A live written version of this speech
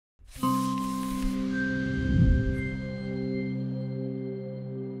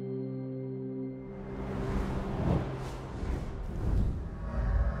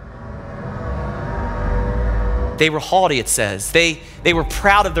They were haughty, it says. They were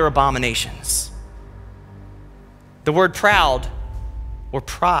proud of their abominations. The word proud or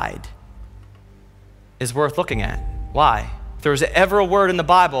pride is worth looking at. Why? If there was ever a word in the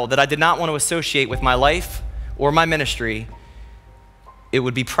Bible that I did not want to associate with my life or my ministry, it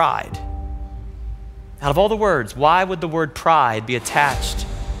would be pride. Out of all the words, why would the word pride be attached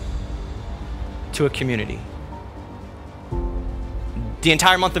to a community? The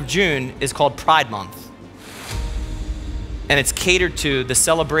entire month of June is called Pride Month. And it's catered to the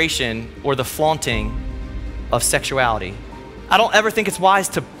celebration or the flaunting of sexuality. I don't ever think it's wise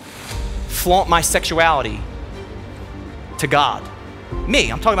to flaunt my sexuality to God.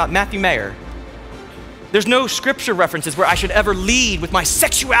 Me, I'm talking about Matthew Maher. There's no scripture references where I should ever lead with my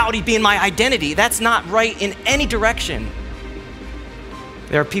sexuality being my identity. That's not right in any direction.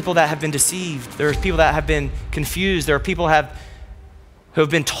 There are people that have been deceived. There are people that have been confused. There are people who have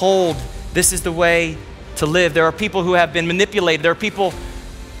been told this is the way to live. There are people who have been manipulated. There are people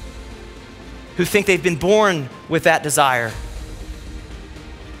who think they've been born with that desire.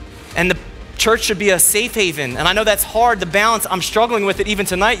 And the church should be a safe haven. And I know that's hard to balance. I'm struggling with it even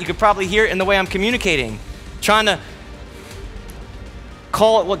tonight. You could probably hear it in the way I'm communicating. Trying to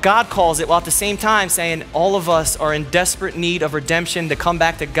call it what God calls it, while at the same time saying all of us are in desperate need of redemption to come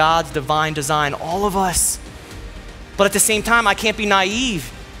back to God's divine design. All of us. But at the same time, I can't be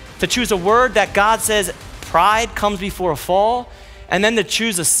naive to choose a word that God says pride comes before a fall, and then to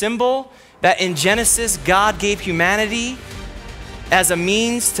choose a symbol that in Genesis, God gave humanity as a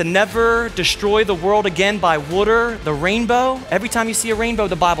means to never destroy the world again by water, the rainbow. Every time you see a rainbow,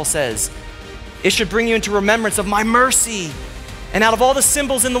 the Bible says, it should bring you into remembrance of my mercy. And out of all the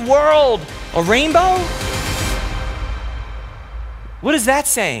symbols in the world, a rainbow? What is that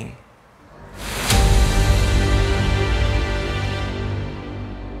saying?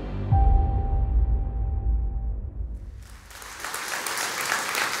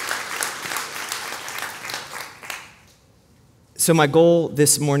 So my goal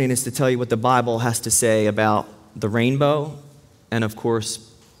this morning is to tell you what the Bible has to say about the rainbow and, of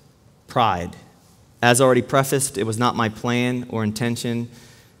course, pride. As already prefaced, it was not my plan or intention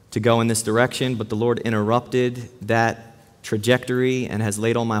to go in this direction, but the Lord interrupted that trajectory and has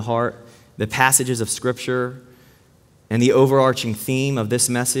laid on my heart the passages of Scripture and the overarching theme of this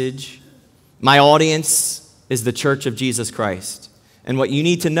message. My audience is the church of Jesus Christ. And what you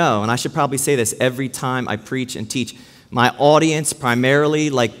need to know, and I should probably say this every time I preach and teach, my audience, primarily,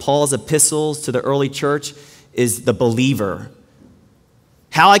 like Paul's epistles to the early church, is the believer.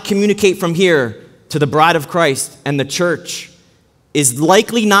 How I communicate from here to the bride of Christ and the church is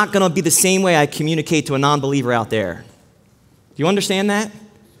likely not going to be the same way I communicate to a non-believer out there. Do you understand that?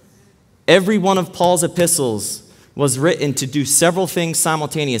 Every one of Paul's epistles was written to do several things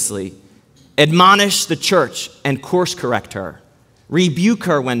simultaneously. Admonish the church and course correct her. Rebuke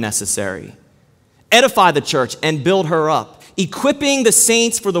her when necessary. Edify the church and build her up, equipping the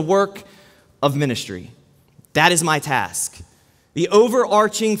saints for the work of ministry. That is my task. The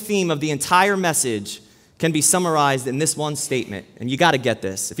overarching theme of the entire message can be summarized in this one statement, and you got to get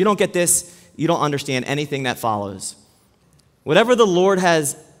this. If you don't get this, you don't understand anything that follows. Whatever the Lord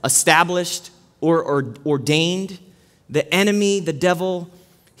has established or ordained, the enemy, the devil,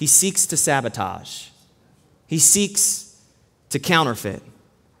 he seeks to sabotage. He seeks to counterfeit.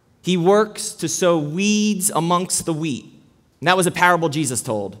 He works to sow weeds amongst the wheat. And that was a parable Jesus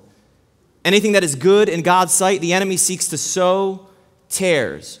told. Anything that is good in God's sight, the enemy seeks to sow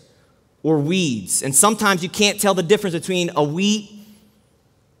tares or weeds. And sometimes you can't tell the difference between a wheat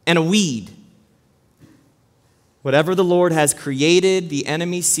and a weed. Whatever the Lord has created, the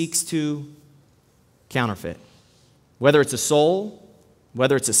enemy seeks to counterfeit. Whether it's a soul,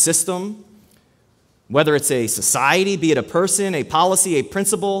 whether it's a system, whether it's a society, be it a person, a policy, a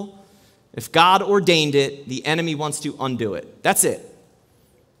principle, if God ordained it, the enemy wants to undo it. That's it.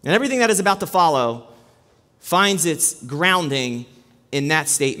 And everything that is about to follow finds its grounding in that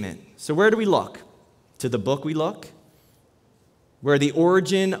statement. So where do we look? To the book we look, where the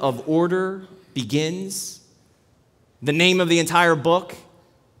origin of order begins. The name of the entire book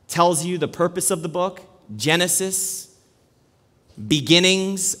tells you the purpose of the book. Genesis,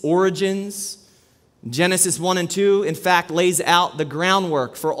 beginnings, origins. Genesis 1 and 2, in fact, lays out the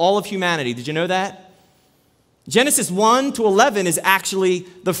groundwork for all of humanity. Did you know that? Genesis 1 to 11 is actually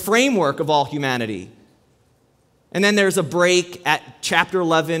the framework of all humanity. And then there's a break at chapter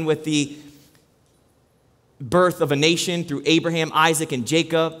 11 with the birth of a nation through Abraham, Isaac, and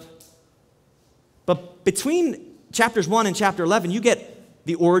Jacob. But between chapters 1 and chapter 11, you get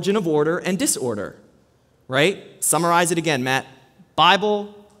the origin of order and disorder, right? Summarize it again, Matt.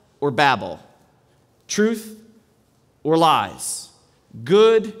 Bible or Babel? Truth or lies,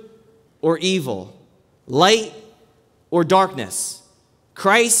 good or evil, light or darkness,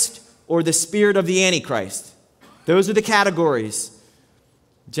 Christ or the spirit of the Antichrist. Those are the categories.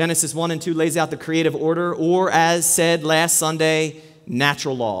 Genesis 1 and 2 lays out the creative order, or as said last Sunday,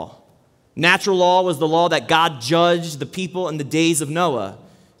 natural law. Natural law was the law that God judged the people in the days of Noah.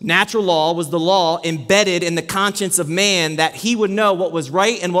 Natural law was the law embedded in the conscience of man that he would know what was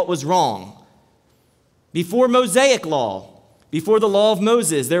right and what was wrong. Before Mosaic law, before the law of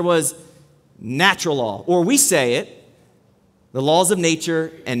Moses, there was natural law, or we say it, the laws of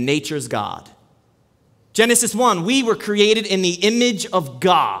nature and nature's God. Genesis 1, we were created in the image of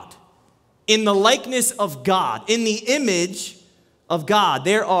God, in the likeness of God, in the image of God.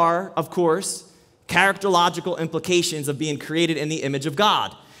 There are, of course, characterological implications of being created in the image of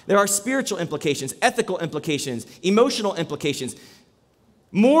God. There are spiritual implications, ethical implications, emotional implications,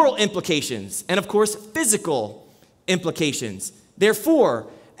 moral implications, and of course, physical implications. Therefore,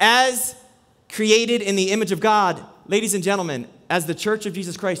 as created in the image of God, ladies and gentlemen, as the Church of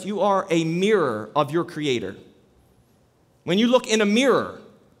Jesus Christ, you are a mirror of your Creator. When you look in a mirror,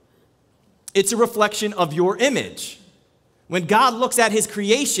 it's a reflection of your image. When God looks at his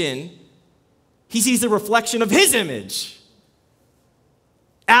creation, he sees a reflection of his image.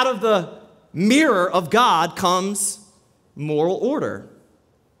 Out of the mirror of God comes moral order.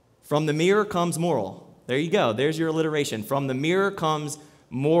 From the mirror comes moral. There you go. There's your alliteration. From the mirror comes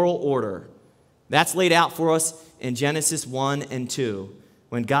moral order. That's laid out for us in Genesis 1 and 2,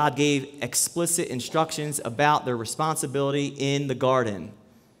 when God gave explicit instructions about their responsibility in the garden.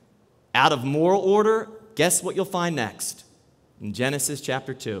 Out of moral order, guess what you'll find next? In Genesis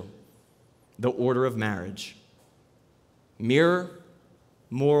chapter 2, the order of marriage. Mirror,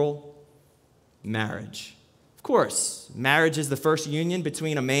 moral, marriage. Of course, marriage is the first union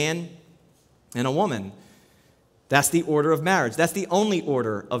between a man and a woman. That's the order of marriage. That's the only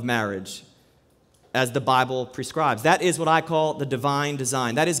order of marriage as the Bible prescribes. That is what I call the divine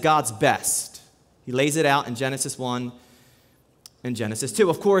design. That is God's best. He lays it out in Genesis 1 and Genesis 2.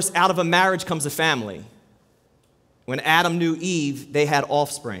 Of course, out of a marriage comes a family. When Adam knew Eve, they had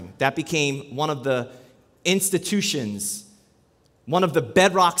offspring. That became one of the institutions, one of the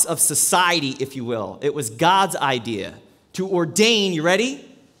bedrocks of society, if you will. It was God's idea to ordain, you ready?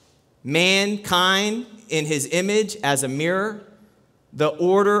 Mankind in his image as a mirror, the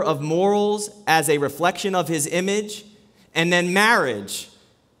order of morals as a reflection of his image, and then marriage.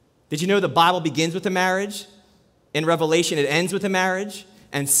 Did you know the Bible begins with a marriage? In Revelation, it ends with a marriage.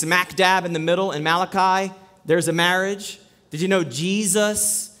 And smack dab in the middle in Malachi, there's a marriage. Did you know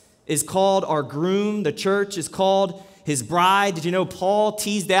Jesus is called our groom? The church is called his bride. Did you know Paul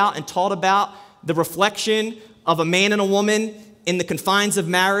teased out and taught about the reflection of a man and a woman in the confines of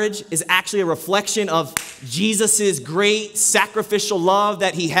marriage is actually a reflection of Jesus' great sacrificial love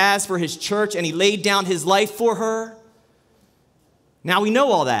that he has for his church, and he laid down his life for her? Now we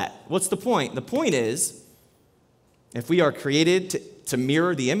know all that. What's the point? The point is, if we are created to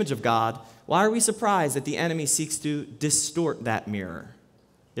mirror the image of God, why are we surprised that the enemy seeks to distort that mirror?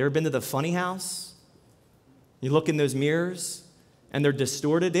 You ever been to the funny house? You look in those mirrors and they're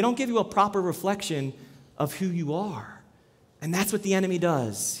distorted. They don't give you a proper reflection of who you are. And that's what the enemy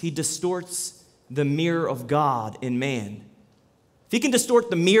does. He distorts the mirror of God in man. If he can distort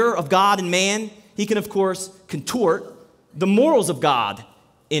the mirror of God in man, he can, of course, contort the morals of God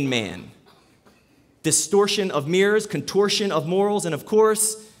in man. Distortion of mirrors, contortion of morals, and of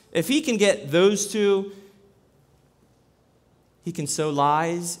course, if he can get those two, he can sow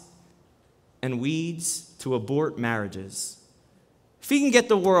lies and weeds to abort marriages. If he can get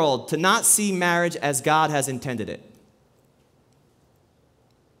the world to not see marriage as God has intended it,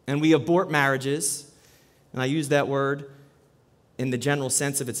 and we abort marriages, and I use that word in the general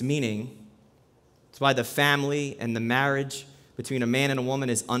sense of its meaning. It's why the family and the marriage between a man and a woman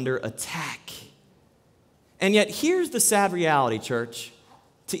is under attack. And yet, here's the sad reality, church.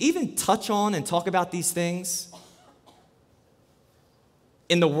 To even touch on and talk about these things,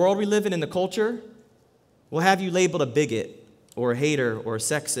 in the world we live in the culture, will have you labeled a bigot or a hater or a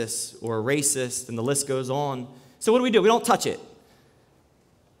sexist or a racist, and the list goes on. So what do? We don't touch it.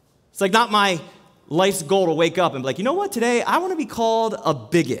 It's like not my life's goal to wake up and be like, you know what, today I want to be called a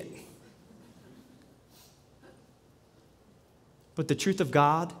bigot. But the truth of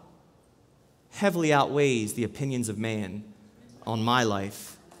God heavily outweighs the opinions of man on my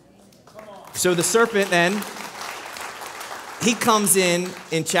life. So the serpent then, he comes in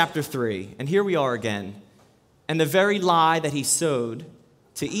chapter 3, and here we are again. And the very lie that he sowed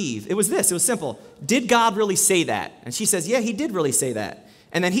to Eve, it was this, it was simple. Did God really say that? And she says, yeah, he did really say that.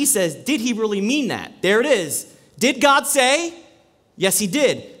 And then he says, did he really mean that? There it is. Did God say? Yes, he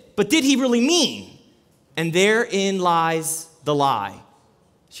did. But did he really mean? And therein lies the lie.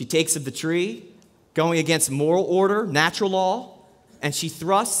 She takes of the tree, going against moral order, natural law, and she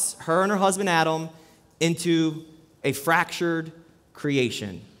thrusts her and her husband Adam into a fractured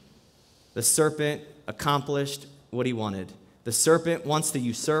creation. The serpent accomplished what he wanted. The serpent wants to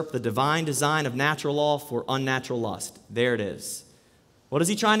usurp the divine design of natural law for unnatural lust. There it is. What is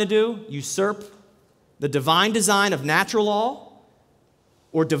he trying to do? Usurp the divine design of natural law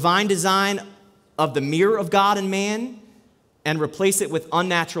or divine design of the mirror of God and man and replace it with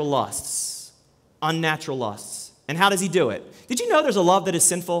unnatural lusts. Unnatural lusts. And how does he do it? Did you know there's a love that is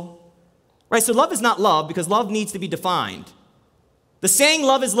sinful? Right, so love is not love because love needs to be defined. The saying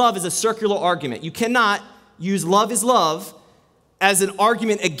love is a circular argument. You cannot use love is love as an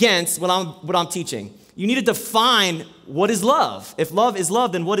argument against what I'm teaching. You need to define what is love. If love is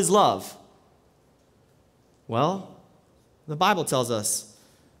love, then what is love? Well, the Bible tells us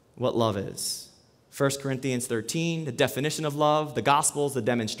what love is. 1 Corinthians 13, the definition of love, the Gospels, the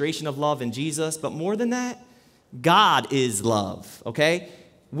demonstration of love in Jesus. But more than that, God is love, okay?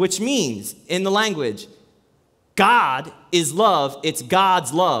 Which means, in the language, God is love, it's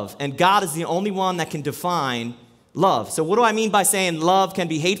God's love, and God is the only one that can define love. So what do I mean by saying love can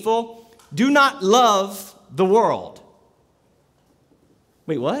be hateful? Do not love the world.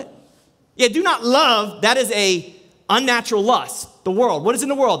 Wait, what? Yeah, do not love, that is a unnatural lust, the world. What is in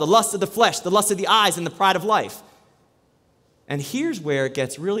the world? The lust of the flesh, the lust of the eyes, and the pride of life. And here's where it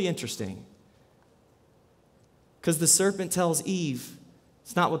gets really interesting. Because the serpent tells Eve,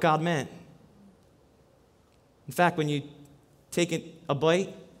 it's not what God meant. In fact, when you take a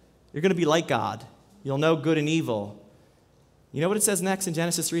bite, you're going to be like God. You'll know good and evil. You know what it says next in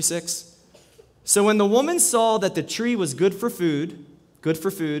Genesis 3:6? So when the woman saw that the tree was good for food,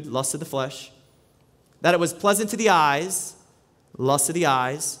 lust of the flesh, that it was pleasant to the eyes, lust of the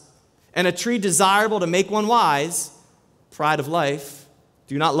eyes, and a tree desirable to make one wise, pride of life,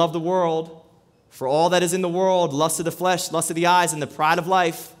 do not love the world, for all that is in the world, lust of the flesh, lust of the eyes, and the pride of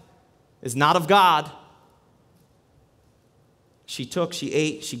life, is not of God. She took, she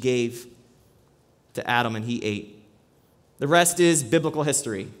ate, she gave to Adam, and he ate. The rest is biblical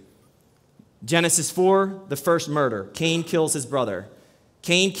history. Genesis 4, the first murder. Cain kills his brother.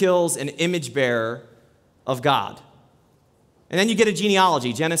 Cain kills an image bearer of God. And then you get a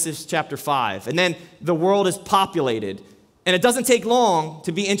genealogy, Genesis chapter 5. And then the world is populated. And it doesn't take long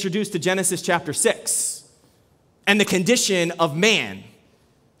to be introduced to Genesis chapter 6 and the condition of man.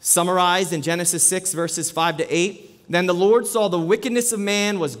 Summarized in Genesis 6, verses 5 to 8. Then the Lord saw the wickedness of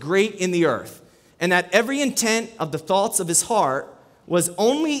man was great in the earth, and that every intent of the thoughts of his heart was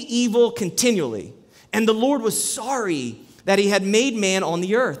only evil continually. And the Lord was sorry that he had made man on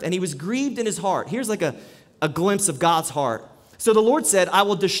the earth, and he was grieved in his heart. Here's like a glimpse of God's heart. So the Lord said, I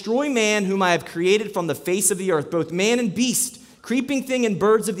will destroy man whom I have created from the face of the earth, both man and beast, creeping thing and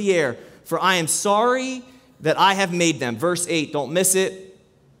birds of the air, for I am sorry that I have made them. Verse 8, don't miss it.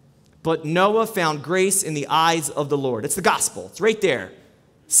 But Noah found grace in the eyes of the Lord. It's the gospel. It's right there.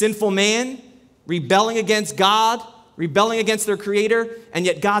 Sinful man, rebelling against God, rebelling against their creator, and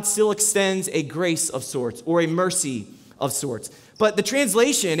yet God still extends a grace of sorts or a mercy of sorts. But the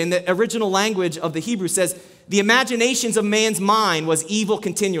translation in the original language of the Hebrew says, the imaginations of man's mind was evil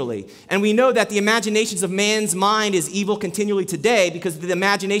continually. And we know that the imaginations of man's mind is evil continually today because the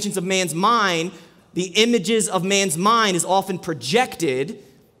imaginations of man's mind, the images of man's mind is often projected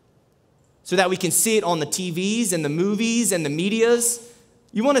so that we can see it on the TVs and the movies and the medias.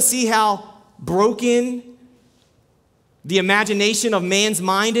 You want to see how broken the imagination of man's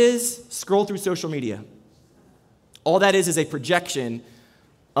mind is? Scroll through social media. All that is a projection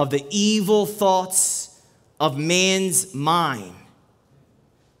of the evil thoughts of man's mind.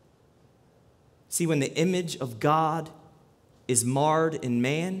 See, when the image of God is marred in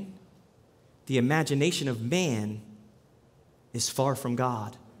man, the imagination of man is far from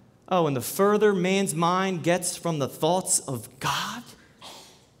God. Oh, and the further man's mind gets from the thoughts of God, it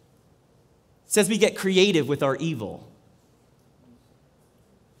says we get creative with our evil.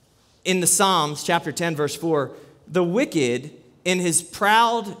 In the Psalms, chapter 10, verse 4, the wicked in his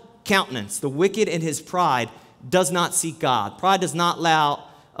proud countenance, the wicked in his pride, does not seek God. Pride does not allow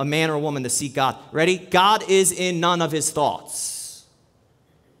a man or a woman to seek God. Ready? God is in none of his thoughts.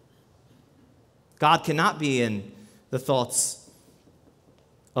 God cannot be in the thoughts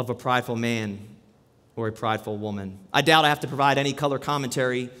of a prideful man or a prideful woman. I doubt I have to provide any color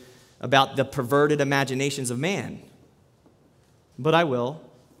commentary about the perverted imaginations of man. But I will,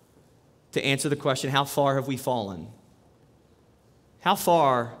 to answer the question, how far have we fallen? How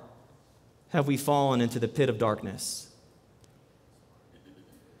far have we fallen into the pit of darkness?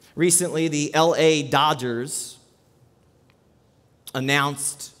 Recently, the LA Dodgers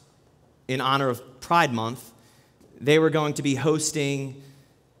announced, in honor of Pride Month, they were going to be hosting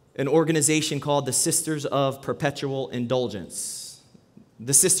an organization called the Sisters of Perpetual Indulgence.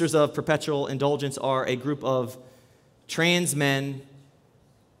 The Sisters of Perpetual Indulgence are a group of trans men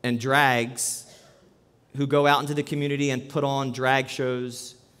and drags who go out into the community and put on drag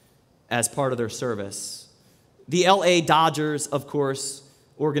shows as part of their service. The LA Dodgers, of course,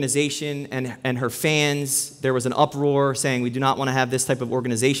 organization and her fans, there was an uproar saying we do not want to have this type of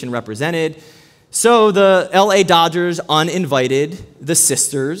organization represented. So the LA Dodgers uninvited the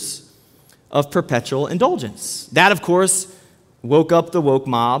Sisters of Perpetual Indulgence. That, of course, woke up the woke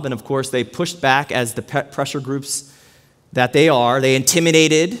mob, and of course they pushed back as the pressure groups that they are. They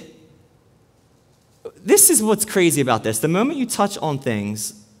intimidated. This is what's crazy about this. The moment you touch on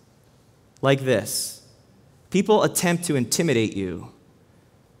things like this, people attempt to intimidate you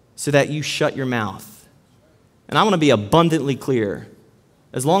so that you shut your mouth. And I want to be abundantly clear.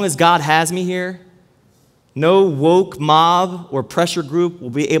 As long as God has me here, no woke mob or pressure group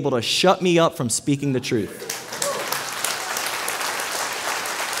will be able to shut me up from speaking the truth.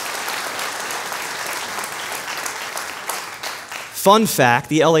 Fun fact,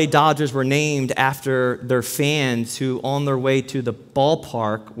 the LA Dodgers were named after their fans who, on their way to the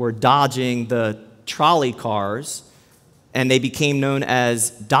ballpark, were dodging the trolley cars, and they became known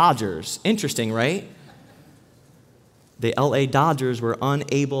as Dodgers. Interesting, right? The LA Dodgers were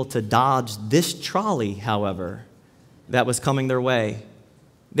unable to dodge this trolley, however, that was coming their way.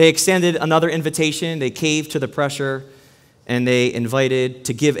 They extended another invitation. They caved to the pressure, and they invited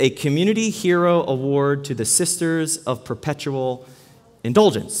to give a Community Hero Award to the Sisters of Perpetual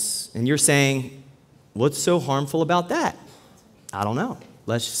Indulgence. And you're saying, what's so harmful about that? I don't know.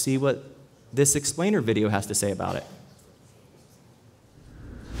 Let's see what this explainer video has to say about it.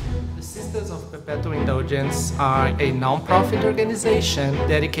 The Sisters of Perpetual Indulgence are a non-profit organization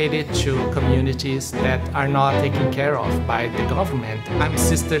dedicated to communities that are not taken care of by the government. I'm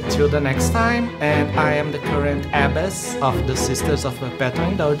Sister Till the Next Time, and I am the current abbess of the Sisters of Perpetual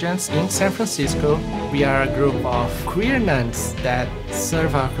Indulgence in San Francisco. We are a group of queer nuns that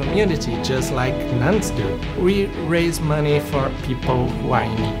serve our community just like nuns do. We raise money for people who are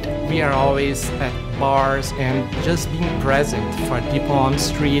in need. We are always at bars and just being present for people on the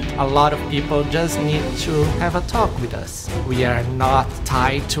street. A lot of people just need to have a talk with us. We are not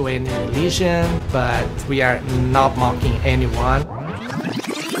tied to any religion, but we are not mocking anyone.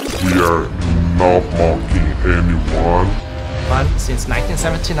 We are not mocking anyone. But since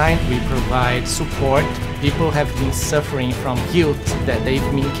 1979, we provide support. People have been suffering from guilt that they've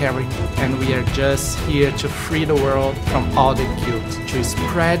been carrying, and we are just here to free the world from all the guilt, to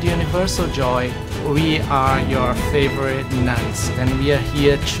spread universal joy. We are your favorite nuns, and we are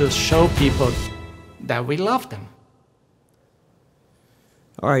here to show people that we love them.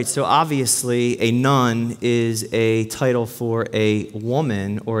 All right, so obviously a nun is a title for a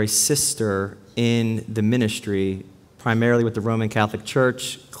woman or a sister in the ministry, primarily with the Roman Catholic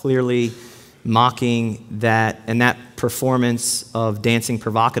Church, clearly mocking that, and that performance of dancing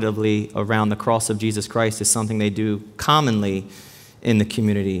provocatively around the cross of Jesus Christ is something they do commonly in the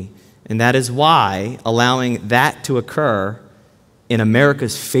community. And that is why allowing that to occur in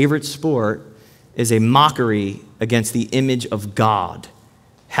America's favorite sport is a mockery against the image of God.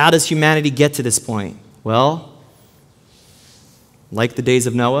 How does humanity get to this point? Well, like the days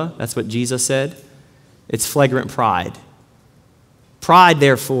of Noah, that's what Jesus said, it's flagrant pride. Pride,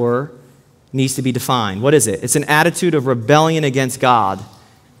 therefore, needs to be defined. What is it? It's an attitude of rebellion against God.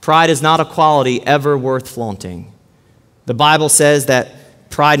 Pride is not a quality ever worth flaunting. The Bible says that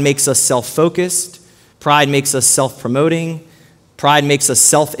pride makes us self-focused, pride makes us self-promoting, pride makes us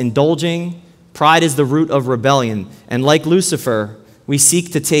self-indulging. Pride is the root of rebellion. And like Lucifer, we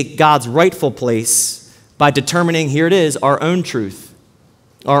seek to take God's rightful place by determining, here it is, our own truth,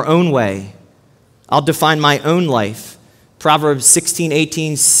 our own way. I'll define my own life. Proverbs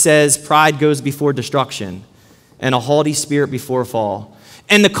 16:18 says, pride goes before destruction, and a haughty spirit before a fall.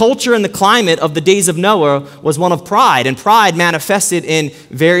 And the culture and the climate of the days of Noah was one of pride, and pride manifested in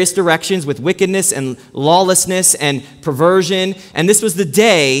various directions with wickedness and lawlessness and perversion. And this was the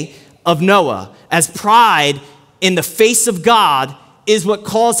day of Noah, as pride in the face of God is what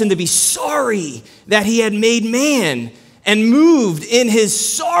caused him to be sorry that he had made man. And moved in his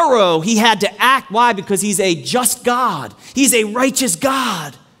sorrow, he had to act. Why? Because he's a just God. He's a righteous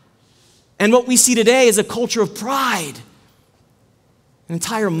God. And what we see today is a culture of pride. An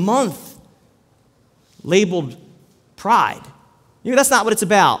entire month labeled pride. You know, that's not what it's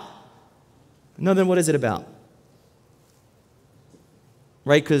about. No, then what is it about?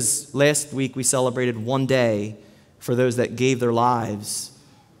 Right? Because last week we celebrated one day for those that gave their lives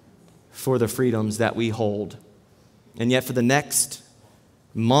for the freedoms that we hold. And yet for the next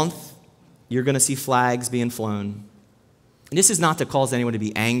month, you're going to see flags being flown. And this is not to cause anyone to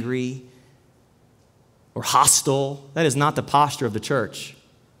be angry or hostile. That is not the posture of the church.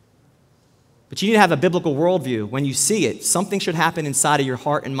 But you need to have a biblical worldview. When you see it, something should happen inside of your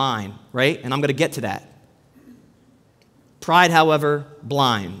heart and mind, right? And I'm going to get to that. Pride, however,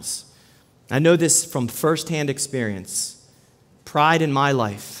 blinds. I know this from firsthand experience. Pride in my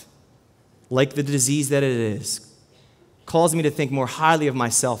life, like the disease that it is, caused me to think more highly of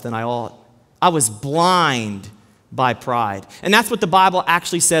myself than I ought. I was blind by pride. And that's what the Bible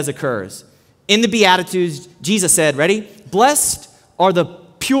actually says occurs. In the Beatitudes, Jesus said, ready? Blessed are the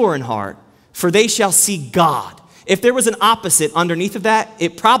pure in heart, for they shall see God. If there was an opposite underneath of that,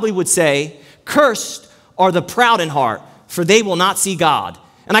 it probably would say, cursed are the proud in heart, for they will not see God.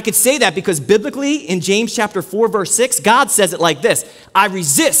 And I could say that because biblically, in James chapter 4, verse 6, God says it like this: I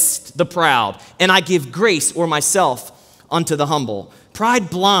resist the proud, and I give grace or myself unto the humble. Pride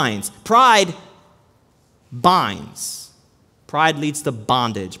blinds. Pride binds. Pride leads to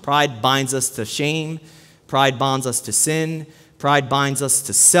bondage. Pride binds us to shame. Pride bonds us to sin. Pride binds us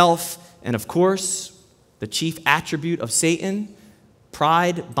to self. And of course, the chief attribute of Satan,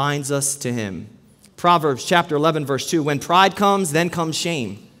 pride binds us to him. Proverbs chapter 11, verse 2, when pride comes, then comes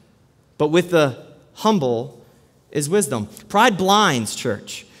shame. But with the humble is wisdom. Pride blinds,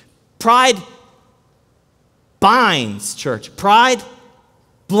 church. Pride binds, church. Pride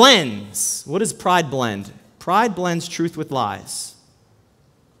blends. What does pride blend? Pride blends truth with lies.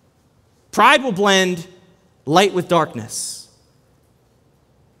 Pride will blend light with darkness.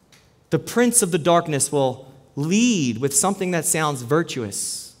 The prince of the darkness will lead with something that sounds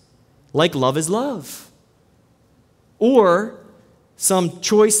virtuous, like love is love. Or some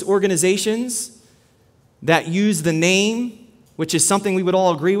choice organizations that use the name, which is something we would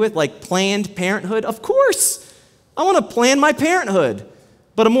all agree with, like Planned Parenthood. Of course, I want to plan my parenthood.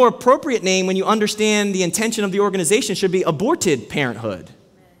 But a more appropriate name, when you understand the intention of the organization, should be aborted parenthood.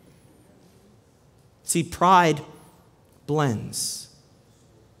 See, pride blends.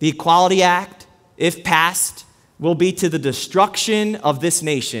 The Equality Act, if passed, will be to the destruction of this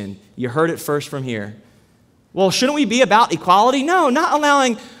nation. You heard it first from here. Well, shouldn't we be about equality? No, not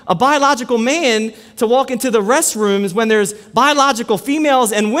allowing a biological man to walk into the restrooms when there's biological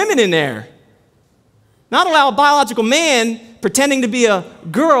females and women in there. Not allow a biological man pretending to be a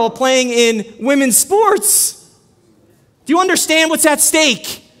girl playing in women's sports. Do you understand what's at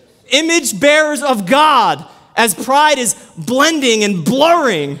stake? Image bearers of God, as pride is blending and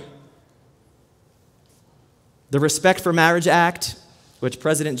blurring. The Respect for Marriage Act, which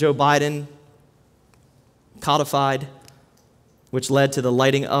President Joe Biden codified, which led to the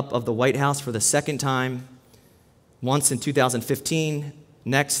lighting up of the White House for the second time, once in 2015,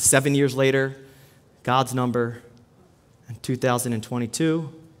 next 7 years later, God's number, in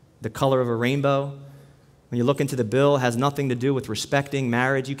 2022, the color of a rainbow. When you look into the bill, it has nothing to do with respecting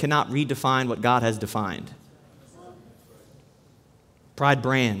marriage. You cannot redefine what God has defined. Pride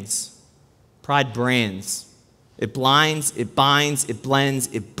brands. Pride brands. It blinds, it binds, it blends,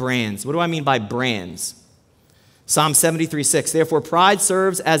 it brands. What do I mean by brands? Psalm 73:6, therefore pride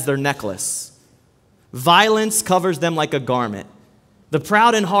serves as their necklace. Violence covers them like a garment. The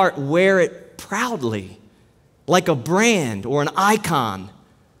proud in heart wear it proudly, like a brand or an icon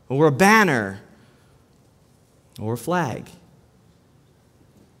or a banner or a flag.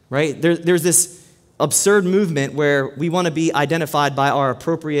 Right? There's this absurd movement where we want to be identified by our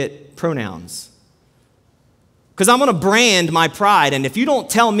appropriate pronouns. Because I'm going to brand my pride, and if you don't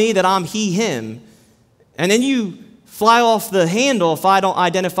tell me that I'm he, him, and then you fly off the handle if I don't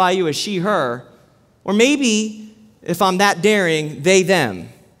identify you as she, her, or maybe if I'm that daring, they, them.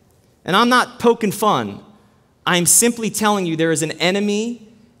 And I'm not poking fun. I'm simply telling you there is an enemy,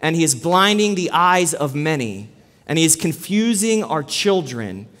 and he is blinding the eyes of many, and he is confusing our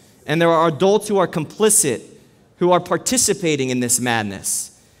children. And there are adults who are complicit, who are participating in this madness.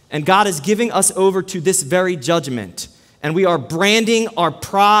 And God is giving us over to this very judgment. And we are branding our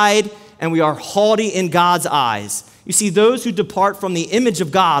pride, and we are haughty in God's eyes. You see, those who depart from the image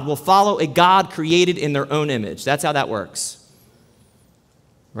of God will follow a God created in their own image. That's how that works.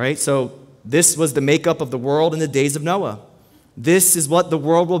 Right? So this was the makeup of the world in the days of Noah. This is what the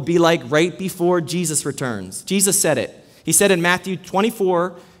world will be like right before Jesus returns. Jesus said it. He said in Matthew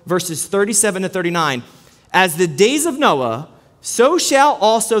 24, verses 37 to 39, as the days of Noah, so shall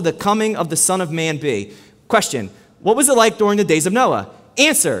also the coming of the Son of Man be. Question, what was it like during the days of Noah?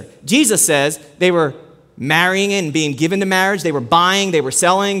 Answer, Jesus says they were marrying and being given to marriage. They were buying, they were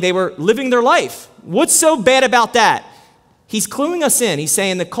selling, they were living their life. What's so bad about that? He's cluing us in. He's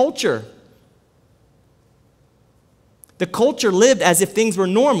saying the culture lived as if things were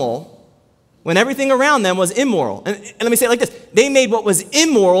normal when everything around them was immoral. And let me say it like this. They made what was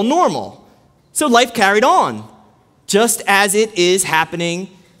immoral normal. So life carried on, just as it is happening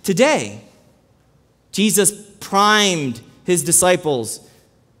today. Jesus primed his disciples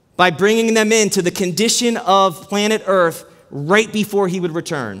by bringing them into the condition of planet Earth right before he would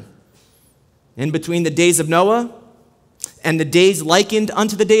return. In between the days of Noah and the days likened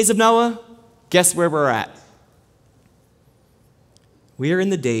unto the days of Noah, guess where we're at? We are in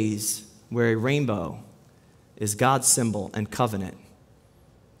the days where a rainbow is God's symbol and covenant,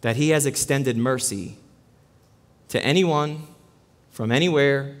 that he has extended mercy to anyone from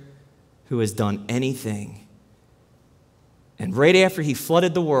anywhere who has done anything. And right after he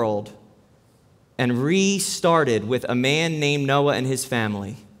flooded the world and restarted with a man named Noah and his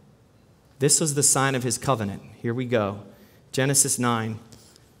family, this was the sign of his covenant. Here we go. Genesis 9,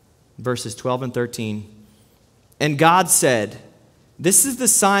 verses 12 and 13. And God said, "This is the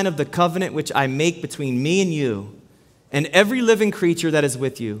sign of the covenant which I make between me and you and every living creature that is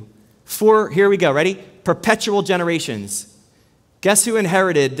with you. For," here we go, ready? "Perpetual generations." Guess who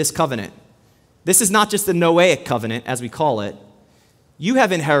inherited this covenant? This is not just the Noahic covenant, as we call it. You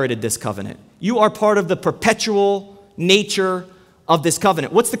have inherited this covenant. You are part of the perpetual nature of this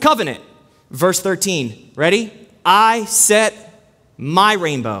covenant. What's the covenant? Verse 13, ready? "I set my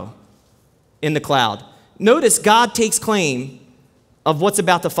rainbow in the cloud." Notice God takes claim of what's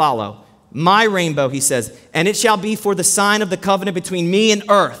about to follow. My rainbow, he says, "and it shall be for the sign of the covenant between me and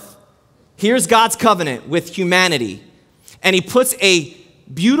earth." Here's God's covenant with humanity. And he puts a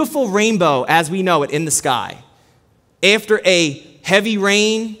beautiful rainbow as we know it in the sky. After a heavy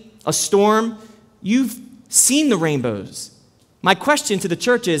rain, a storm, you've seen the rainbows. My question to the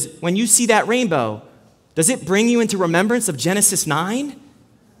church is, when you see that rainbow, does it bring you into remembrance of Genesis 9?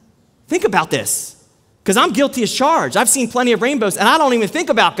 Think about this, because I'm guilty as charged. I've seen plenty of rainbows, and I don't even think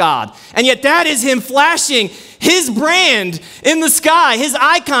about God. And yet that is him flashing his brand in the sky, his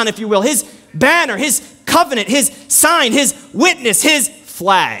icon, if you will, his banner, his covenant, his sign, his witness, his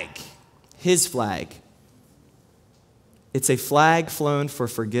flag. His flag. It's a flag flown for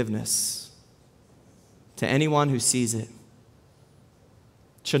forgiveness to anyone who sees it.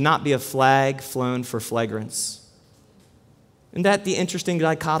 It should not be a flag flown for flagrance. Isn't that the interesting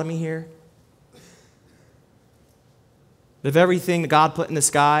dichotomy here? Of everything that God put in the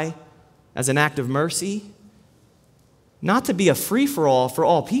sky as an act of mercy, not to be a free-for-all for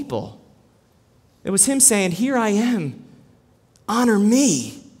all people. It was him saying, "Here I am, honor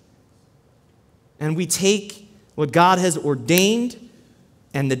me." And we take what God has ordained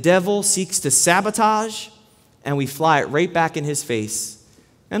and the devil seeks to sabotage, and we fly it right back in his face.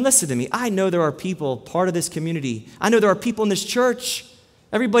 And listen to me, I know there are people part of this community. I know there are people in this church.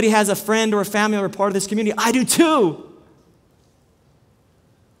 Everybody has a friend or a family or a part of this community. I do too.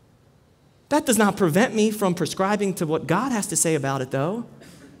 That does not prevent me from prescribing to what God has to say about it, though.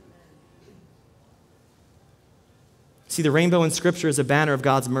 See, the rainbow in Scripture is a banner of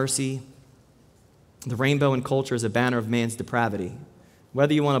God's mercy. The rainbow in culture is a banner of man's depravity.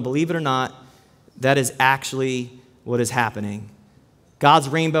 Whether you want to believe it or not, that is actually what is happening. God's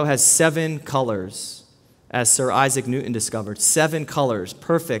rainbow has 7 colors, as Sir Isaac Newton discovered. 7 colors,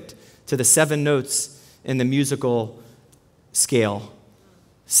 perfect to the 7 notes in the musical scale.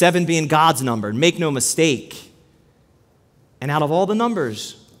 7 being God's number, make no mistake. And out of all the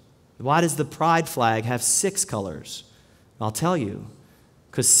numbers, why does the pride flag have 6 colors? I'll tell you,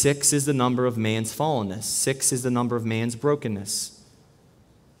 because 6 is the number of man's fallenness. 6 is the number of man's brokenness.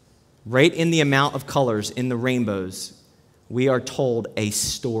 Right in the amount of colors in the rainbows, we are told a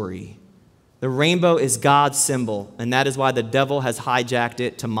story. The rainbow is God's symbol, and that is why the devil has hijacked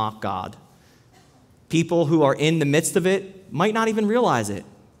it to mock God. People who are in the midst of it might not even realize it.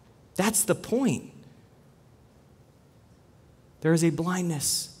 That's the point. There is a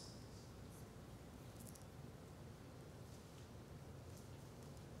blindness.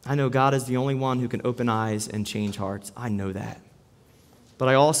 I know God is the only one who can open eyes and change hearts. I know that. But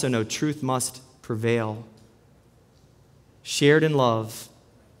I also know truth must prevail, shared in love,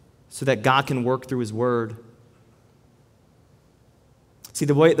 so that God can work through his word. See,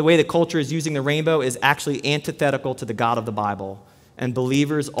 the way the culture is using the rainbow is actually antithetical to the God of the Bible, and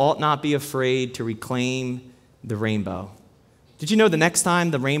believers ought not be afraid to reclaim the rainbow. Did you know the next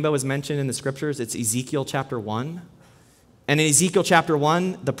time the rainbow is mentioned in the scriptures, it's Ezekiel chapter 1? And in Ezekiel chapter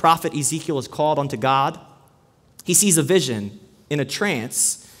 1, the prophet Ezekiel is called unto God. He sees a vision. in a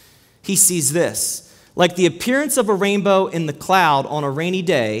trance, he sees this. Like the appearance of a rainbow in the cloud on a rainy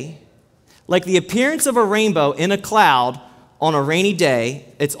day, like the appearance of a rainbow in a cloud on a rainy day,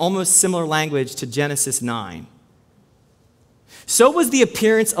 it's almost similar language to Genesis 9. So was the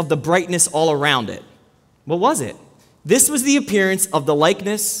appearance of the brightness all around it. What was it? This was the appearance of the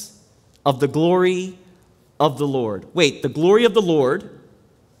likeness of the glory of the Lord. Wait, the glory of the Lord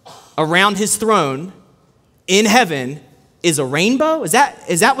around his throne in heaven is a rainbow? Is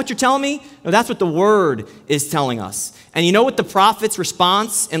that what you're telling me? No, that's what the word is telling us. And you know what the prophet's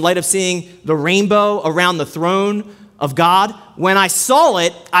response in light of seeing the rainbow around the throne of God? When I saw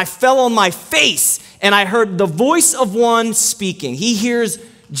it, I fell on my face and I heard the voice of one speaking. He hears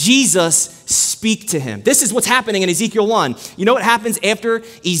Jesus speak to him. This is what's happening in Ezekiel 1. You know what happens after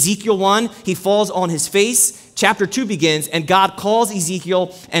Ezekiel 1? He falls on his face. Chapter 2 begins, and God calls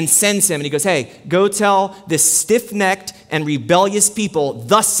Ezekiel and sends him. And he goes, hey, go tell this stiff-necked and rebellious people,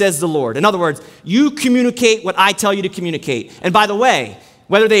 thus says the Lord. In other words, you communicate what I tell you to communicate. And by the way,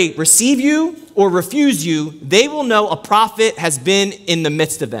 whether they receive you or refuse you, they will know a prophet has been in the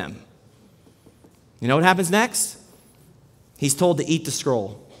midst of them. You know what happens next? He's told to eat the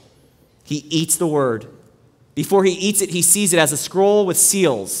scroll. He eats the word. Before he eats it, he sees it as a scroll with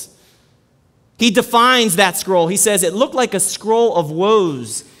seals. He defines that scroll. He says it looked like a scroll of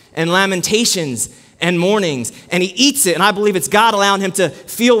woes and lamentations and mournings. And he eats it, and I believe it's God allowing him to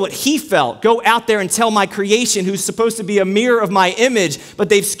feel what he felt. Go out there and tell my creation, who's supposed to be a mirror of my image, but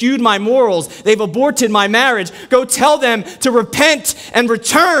they've skewed my morals. They've aborted my marriage. Go tell them to repent and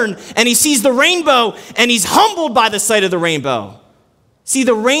return. And he sees the rainbow, and he's humbled by the sight of the rainbow. See,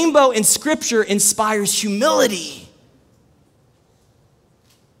 the rainbow in Scripture inspires humility.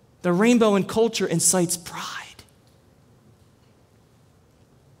 The rainbow in culture incites pride.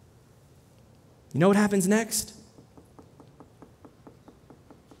 You know what happens next?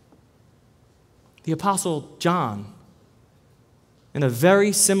 The Apostle John, in a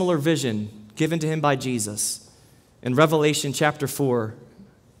very similar vision given to him by Jesus, in Revelation chapter 4,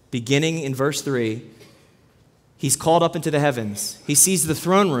 beginning in verse 3, he's called up into the heavens. He sees the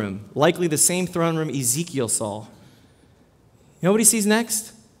throne room, likely the same throne room Ezekiel saw. You know what he sees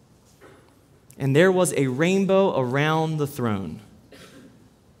next? And there was a rainbow around the throne.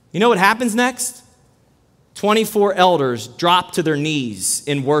 You know what happens next? 24 elders drop to their knees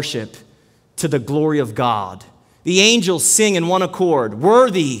in worship to the glory of God. The angels sing in one accord,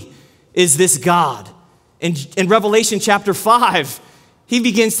 worthy is this God. In Revelation chapter 5, he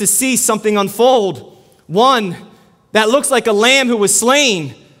begins to see something unfold. One that looks like a lamb who was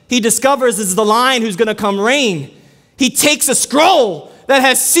slain. He discovers is the lion who's going to come reign. He takes a scroll that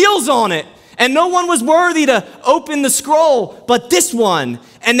has seals on it. And no one was worthy to open the scroll but this one.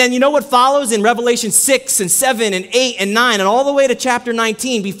 And then you know what follows in Revelation 6 and 7 and 8 and 9 and all the way to chapter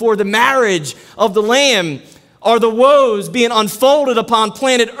 19 before the marriage of the Lamb are the woes being unfolded upon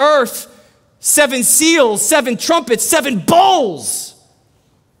planet Earth. 7 seals, 7 trumpets, 7 bowls.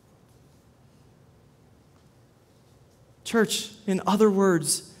 Church, in other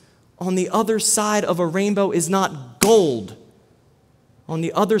words, on the other side of a rainbow is not gold. On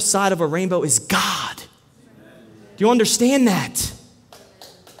the other side of a rainbow is God. Do you understand that?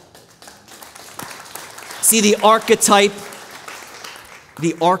 See, the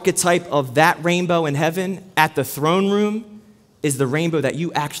archetype of that rainbow in heaven at the throne room is the rainbow that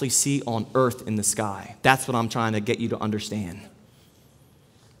you actually see on earth in the sky. That's what I'm trying to get you to understand.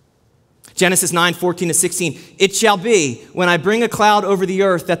 Genesis 9:14-16, it shall be when I bring a cloud over the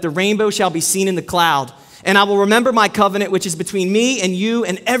earth that the rainbow shall be seen in the cloud. And I will remember my covenant, which is between me and you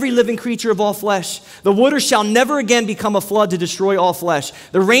and every living creature of all flesh. The waters shall never again become a flood to destroy all flesh.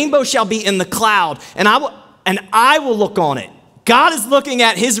 The rainbow shall be in the cloud, and I will look on it. God is looking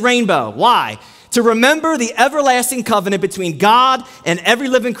at his rainbow. Why? To remember the everlasting covenant between God and every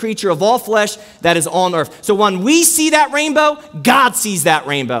living creature of all flesh that is on earth. So when we see that rainbow, God sees that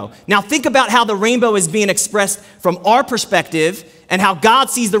rainbow. Now think about how the rainbow is being expressed from our perspective and how God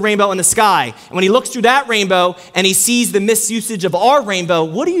sees the rainbow in the sky. And when he looks through that rainbow and he sees the misusage of our rainbow,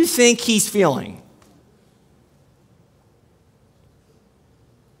 what do you think he's feeling?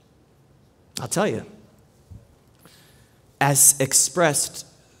 I'll tell you. As expressed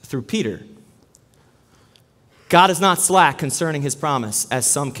through Peter, God is not slack concerning his promise, as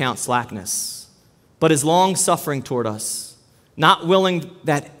some count slackness, but is long-suffering toward us, not willing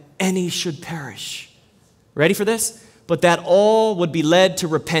that any should perish. Ready for this? But that all would be led to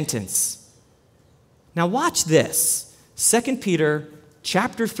repentance. Now watch this. 2 Peter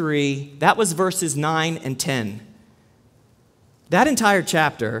chapter 3, that was verses 9 and 10. That entire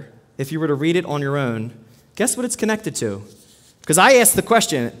chapter, if you were to read it on your own, guess what it's connected to? Because I asked the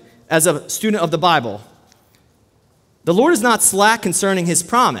question as a student of the Bible. The Lord is not slack concerning his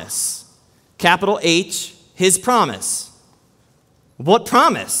promise. Capital H, his promise. What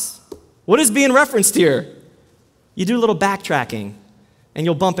promise? What is being referenced here? You do a little backtracking, and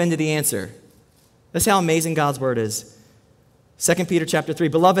you'll bump into the answer. That's how amazing God's word is. 2 Peter chapter 3,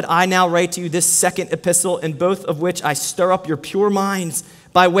 Beloved, I now write to you this second epistle, in both of which I stir up your pure minds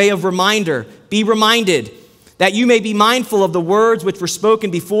by way of reminder. Be reminded that you may be mindful of the words which were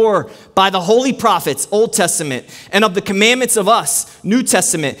spoken before by the holy prophets, Old Testament, and of the commandments of us, New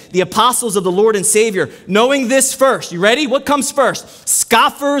Testament, the apostles of the Lord and Savior, knowing this first. You ready? What comes first?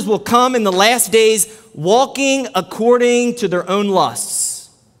 Scoffers will come in the last days, walking according to their own lusts,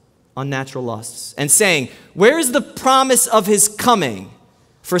 unnatural lusts, and saying, where is the promise of his coming?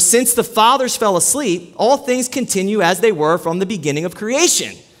 For since the fathers fell asleep, all things continue as they were from the beginning of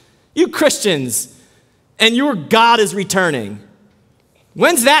creation. You Christians, and your God is returning.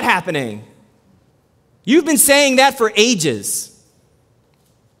 When's that happening? You've been saying that for ages.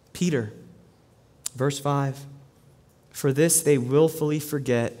 Peter, verse 5, for this they willfully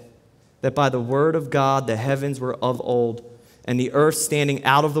forget that by the word of God the heavens were of old, and the earth standing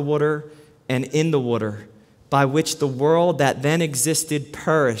out of the water and in the water, by which the world that then existed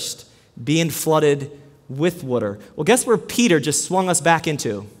perished, being flooded with water. Well, guess where Peter just swung us back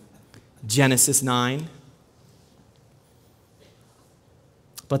into? Genesis 9.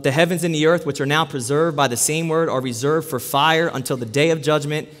 But the heavens and the earth, which are now preserved by the same word, are reserved for fire until the day of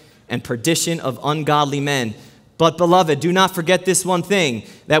judgment and perdition of ungodly men. But, beloved, do not forget this one thing,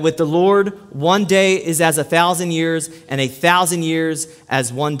 that with the Lord, one day is as 1,000 years, and 1,000 years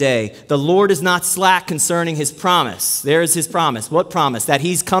as one day. The Lord is not slack concerning his promise. There is his promise. What promise? That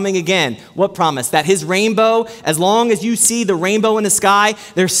he's coming again. What promise? That his rainbow, as long as you see the rainbow in the sky,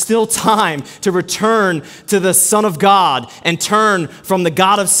 there's still time to return to the Son of God and turn from the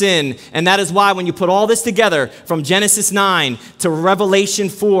God of sin. And that is why when you put all this together, from Genesis 9 to Revelation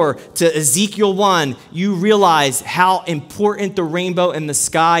 4 to Ezekiel 1, you realize how important the rainbow in the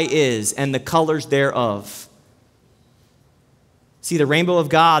sky is and the colors thereof. See, the rainbow of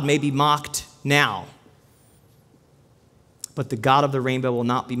God may be mocked now, but the God of the rainbow will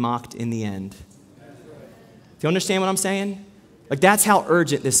not be mocked in the end. Do you understand what I'm saying? Like, that's how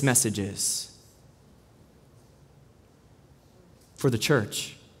urgent this message is for the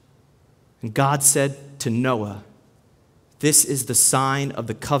church. And God said to Noah, this is the sign of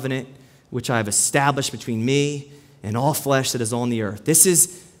the covenant which I have established between me and all flesh that is on the earth. This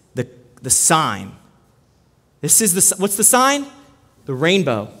is the sign. This is what's the sign? The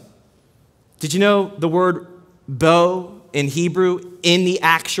rainbow. Did you know the word bow in Hebrew in the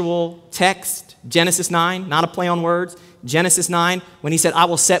actual text? Genesis 9, not a play on words. Genesis 9, when he said, I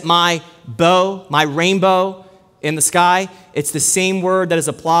will set my bow, my rainbow in the sky, it's the same word that is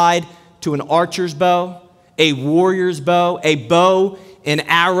applied to an archer's bow, a warrior's bow, a bow, an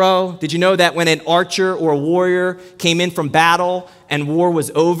arrow. Did you know that when an archer or a warrior came in from battle and war was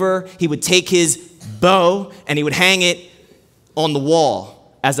over, he would take his bow and he would hang it on the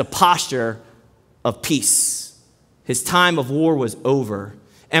wall as a posture of peace. His time of war was over.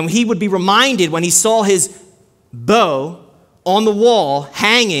 And he would be reminded when he saw his bow on the wall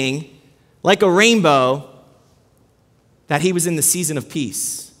hanging like a rainbow that he was in the season of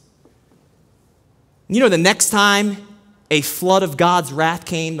peace. You know, the next time a flood of God's wrath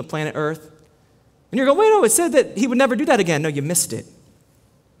came to planet Earth, and you're going, wait, no, it said that he would never do that again. No, you missed it.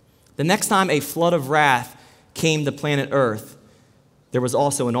 The next time a flood of wrath came to planet Earth, there was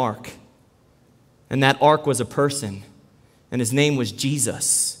also an ark. And that ark was a person, and his name was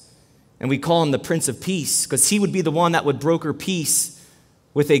Jesus. And we call him the Prince of Peace, because he would be the one that would broker peace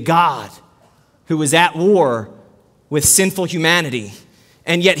with a God who was at war with sinful humanity.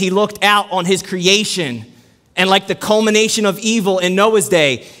 And yet he looked out on his creation, and like the culmination of evil in Noah's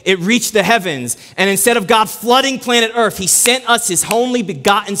day, it reached the heavens. And instead of God flooding planet Earth, he sent us his only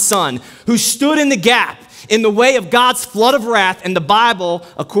begotten Son, who stood in the gap in the way of God's flood of wrath. And the Bible,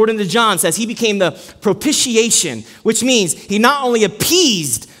 according to John, says he became the propitiation, which means he not only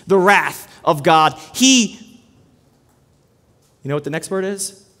appeased the wrath of God, you know what the next word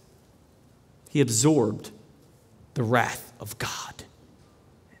is? He absorbed the wrath of God.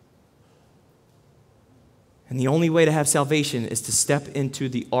 And the only way to have salvation is to step into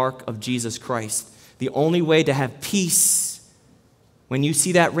the ark of Jesus Christ. The only way to have peace, when you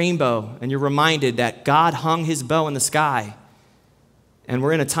see that rainbow and you're reminded that God hung his bow in the sky, and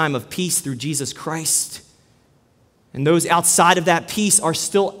we're in a time of peace through Jesus Christ, and those outside of that peace are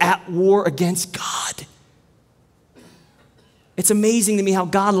still at war against God. It's amazing to me how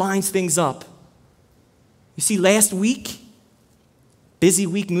God lines things up. You see, last week, busy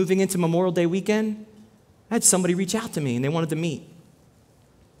week moving into Memorial Day weekend, I had somebody reach out to me and they wanted to meet.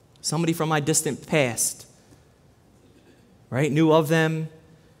 Somebody from my distant past, right? Knew of them.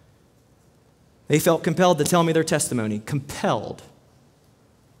 They felt compelled to tell me their testimony. Compelled.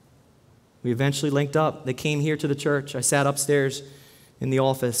 We eventually linked up. They came here to the church. I sat upstairs in the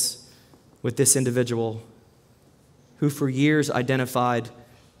office with this individual who for years identified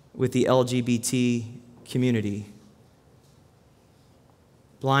with the LGBT community,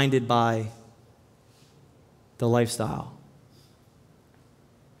 blinded by the lifestyle.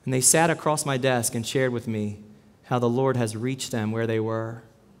 And they sat across my desk and shared with me how the Lord has reached them where they were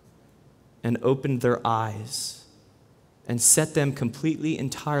and opened their eyes and set them completely,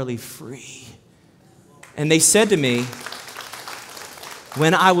 entirely free. And they said to me,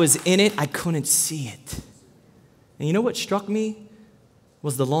 when I was in it, I couldn't see it. And you know what struck me?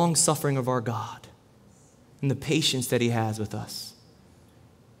 Was the long suffering of our God and the patience that he has with us.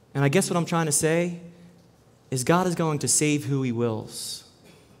 And I guess what I'm trying to say is God is going to save who he wills.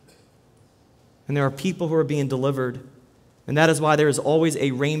 And there are people who are being delivered, and that is why there is always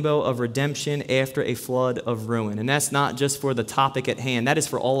a rainbow of redemption after a flood of ruin. And that's not just for the topic at hand. That is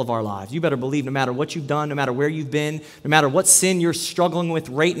for all of our lives. You better believe no matter what you've done, no matter where you've been, no matter what sin you're struggling with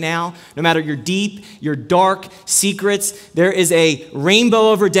right now, no matter your deep, your dark secrets, there is a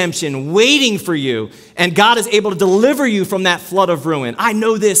rainbow of redemption waiting for you. And God is able to deliver you from that flood of ruin. I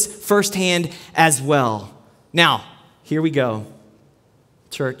know this firsthand as well. Now, here we go.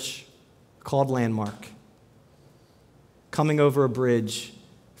 Church called Landmark. Coming over a bridge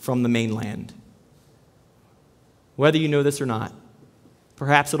from the mainland. Whether you know this or not,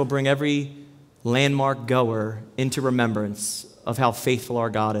 perhaps it'll bring every Landmark goer into remembrance of how faithful our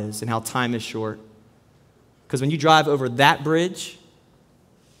God is and how time is short. Because when you drive over that bridge,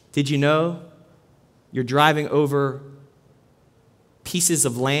 did you know you're driving over pieces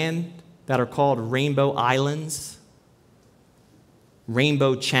of land that are called Rainbow Islands,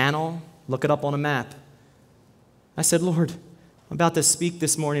 Rainbow Channel? Look it up on a map. I said, Lord, I'm about to speak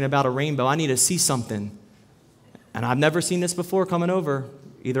this morning about a rainbow. I need to see something. And I've never seen this before coming over.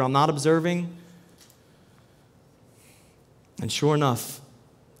 Either I'm not observing. And sure enough,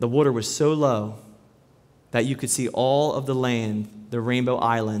 the water was so low that you could see all of the land, the Rainbow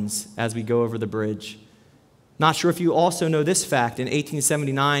Islands, as we go over the bridge. Not sure if you also know this fact. In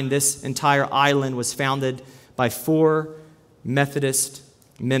 1879, this entire island was founded by 4 Methodist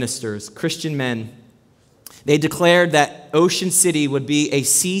ministers, Christian men. They declared that Ocean City would be a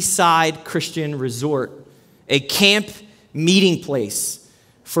seaside Christian resort, a camp meeting place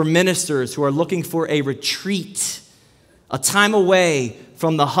for ministers who are looking for a retreat, a time away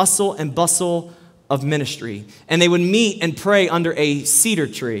from the hustle and bustle of ministry. And they would meet and pray under a cedar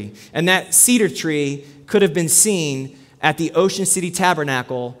tree. And that cedar tree could have been seen at the Ocean City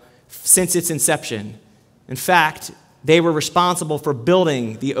Tabernacle since its inception. In fact, they were responsible for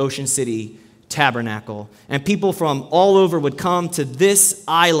building the Ocean City Tabernacle. And people from all over would come to this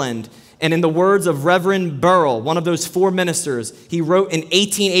island. And in the words of Reverend Burrell, one of those 4 ministers, he wrote in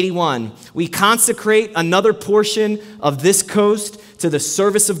 1881, "We consecrate another portion of this coast to the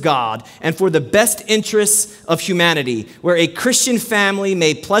service of God and for the best interests of humanity, where a Christian family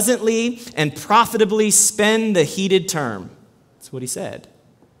may pleasantly and profitably spend the heated term." That's what he said.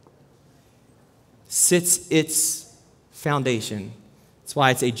 Sits its foundation. That's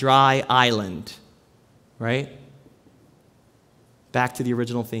why it's a dry island, right? Back to the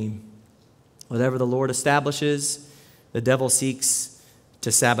original theme. Whatever the Lord establishes, the devil seeks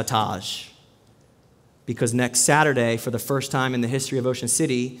to sabotage. Because next Saturday, for the first time in the history of Ocean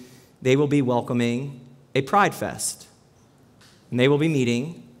City, they will be welcoming a Pride Fest. And they will be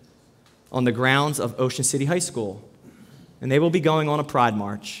meeting on the grounds of Ocean City High School. And they will be going on a Pride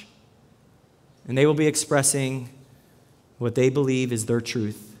March. And they will be expressing what they believe is their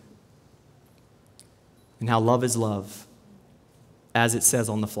truth and how love is love, as it says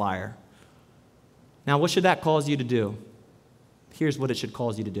on the flyer. Now, what should that cause you to do? Here's what it should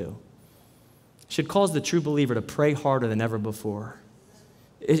cause you to do. It should cause the true believer to pray harder than ever before.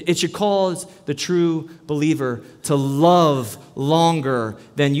 It should cause the true believer to love longer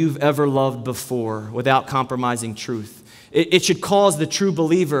than you've ever loved before without compromising truth. It should cause the true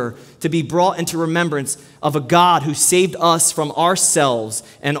believer to be brought into remembrance of a God who saved us from ourselves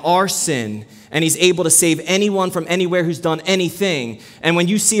and our sin, and he's able to save anyone from anywhere who's done anything. And when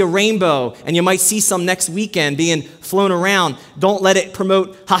you see a rainbow, and you might see some next weekend being flown around, don't let it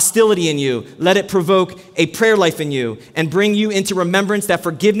promote hostility in you. Let it provoke a prayer life in you and bring you into remembrance that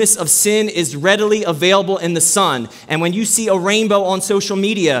forgiveness of sin is readily available in the Son. And when you see a rainbow on social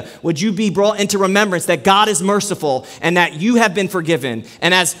media, would you be brought into remembrance that God is merciful and that you have been forgiven.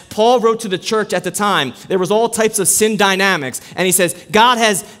 And as Paul wrote to the church at the time, there was all types of sin dynamics. And he says, God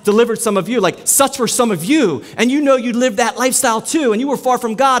has delivered some of you, like such were some of you. And you know you lived that lifestyle too. And you were far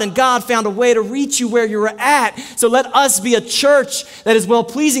from God, and God found a way to reach you where you were at. So let us be a church that is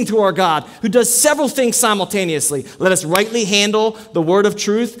well-pleasing to our God, who does several things simultaneously. Let us rightly handle the word of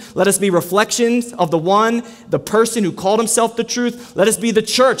truth. Let us be reflections of the person who called himself the truth. Let us be the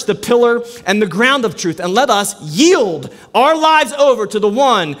church, the pillar and the ground of truth. And let us yield our lives over to the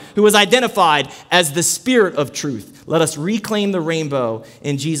one who is identified as the Spirit of truth. Let us reclaim the rainbow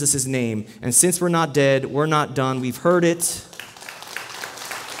in Jesus' name. And since we're not dead, we're not done. We've heard it.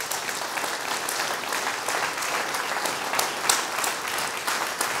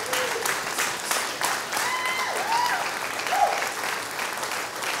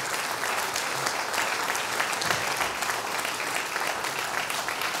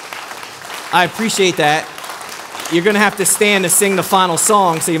 I appreciate that. You're going to have to stand to sing the final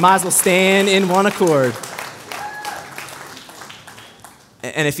song, so you might as well stand in one accord.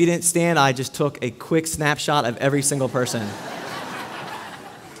 And if you didn't stand, I just took a quick snapshot of every single person.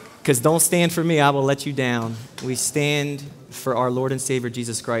 Because don't stand for me, I will let you down. We stand for our Lord and Savior,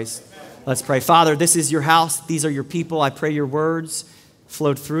 Jesus Christ. Let's pray. Father, this is your house. These are your people. I pray your words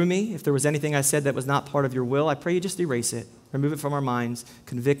flowed through me. If there was anything I said that was not part of your will, I pray you just erase it. Remove it from our minds.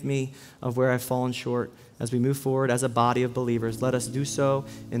 Convict me of where I've fallen short. As we move forward as a body of believers, let us do so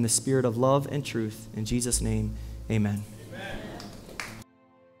in the spirit of love and truth. In Jesus' name, amen.